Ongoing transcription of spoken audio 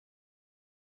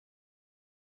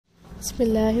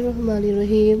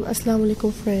Bismillahirrahmanirrahim. Assalamu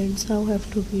alaikum friends. How have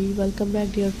to be? Welcome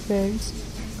back dear friends.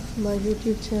 My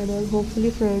YouTube channel. Hopefully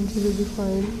friends you will be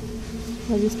fine.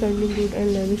 Are you spending good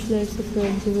and lavish lives of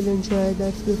friends you will enjoy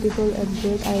that's beautiful and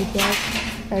great ideas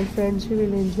and friends you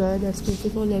will enjoy that's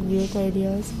beautiful and great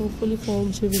ideas. Hopefully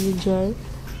friends you will enjoy.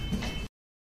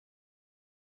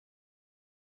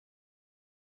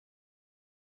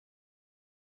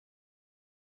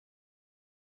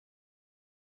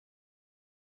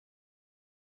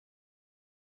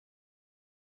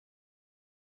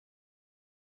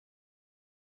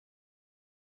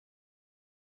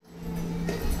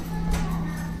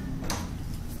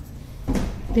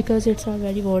 Because it's a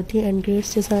very worthy and great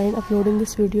design. Uploading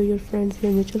this video your friends,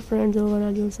 your mutual friends,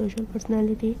 overall your social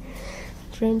personality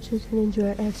friends you can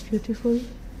enjoy as beautiful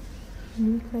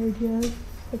unique ideas.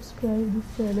 Subscribe this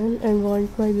channel and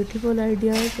want my beautiful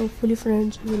ideas. Hopefully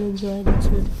friends you will enjoy this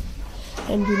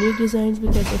beautiful and unique designs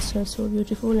because it's just so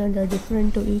beautiful and are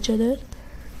different to each other.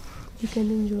 You can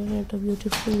enjoy it a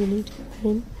beautiful unique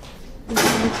design.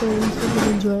 Hopefully friends you will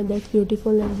enjoy that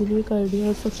beautiful and unique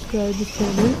ideas. Subscribe this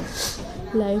channel.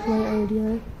 Like my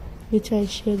idea which I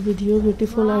share with you,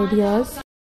 beautiful ideas.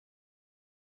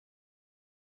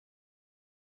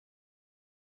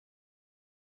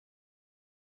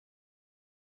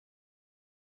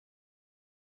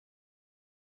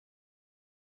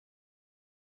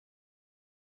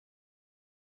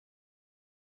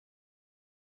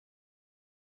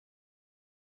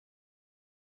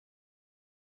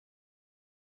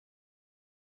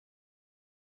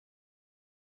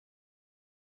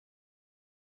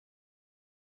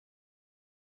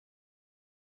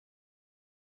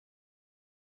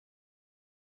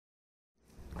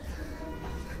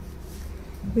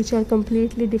 Which are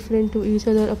completely different to each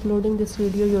other. Uploading this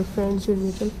video your friends, your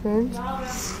mutual friends,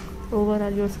 overall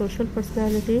your social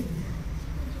personality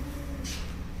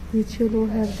which you know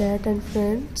have that and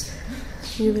friends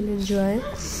you will enjoy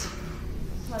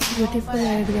beautiful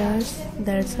ideas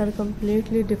that are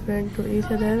completely different to each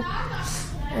other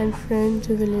and friends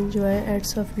you will enjoy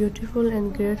acts of beautiful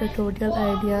and great tutorial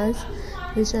ideas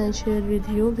which I share with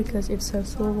you because it's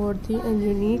so worthy and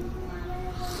unique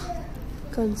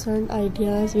concerned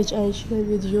ideas which I share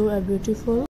with you are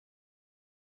beautiful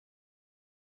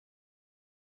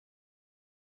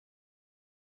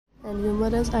and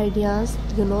humorous ideas.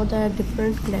 You know that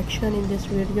different collection in this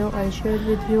video I shared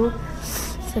with you.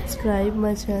 Subscribe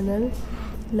my channel,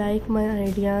 like my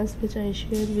ideas which I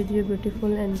shared with you,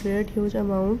 beautiful and great huge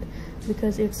amount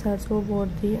because it's so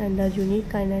worthy and a unique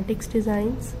kinetics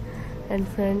designs and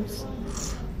friends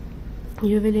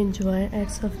you will enjoy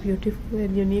acts of beautiful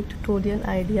and unique tutorial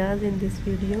ideas in this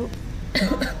video.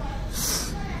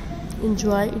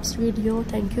 Enjoy its video.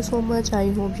 Thank you so much.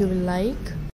 I hope you will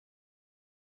like.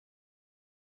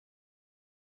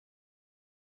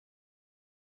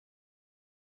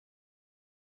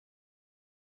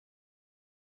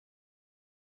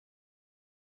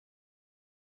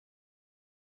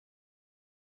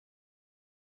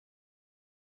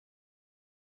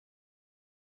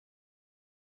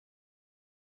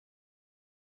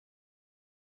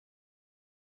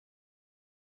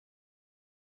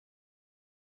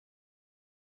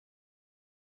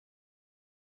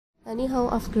 Anyhow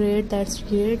of great that's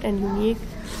great and unique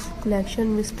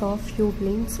collection with of few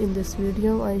links in this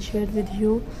video I shared with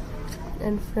you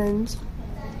and friends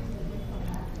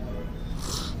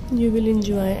you will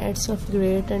enjoy acts of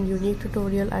great and unique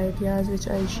tutorial ideas which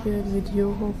I shared with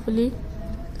you. Hopefully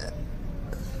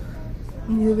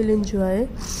you will enjoy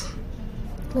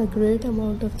a great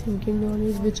amount of thinking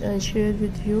knowledge which I shared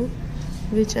with you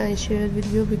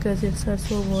because it's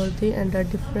so worthy and are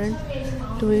different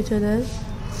to each other.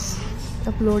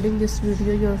 Uploading this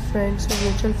video your friends,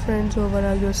 your mutual friends,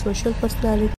 overall your social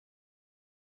personality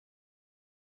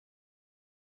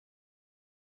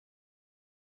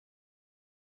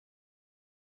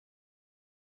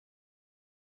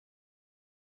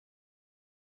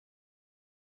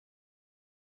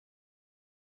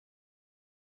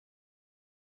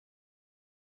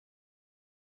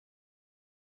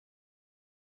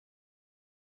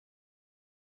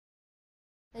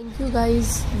Thank you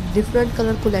guys. Different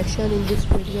color collection in this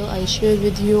video I share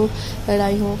with you and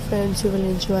I hope friends you will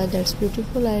enjoy that's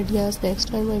beautiful ideas. Next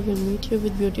time I will meet you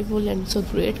with beautiful and so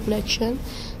great collection.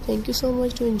 Thank you so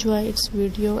much to enjoy its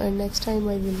video and next time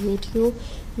I will meet you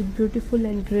with beautiful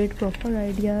and great proper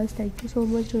ideas. Thank you so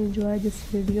much to enjoy this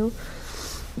video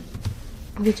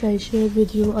which I share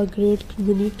with you a great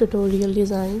unique tutorial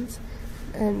designs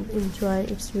and enjoy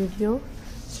its video.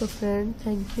 So friend,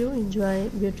 thank you. Enjoy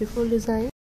beautiful design.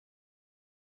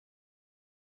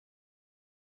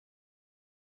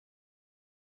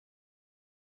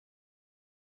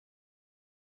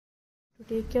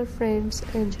 Take care friends,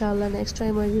 inshallah next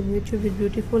time I will meet you with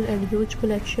beautiful and huge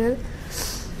collection.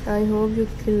 I hope you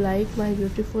will like my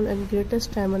beautiful and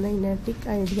greatest magnetic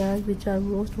ideas which are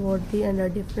most worthy and are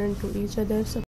different to each other.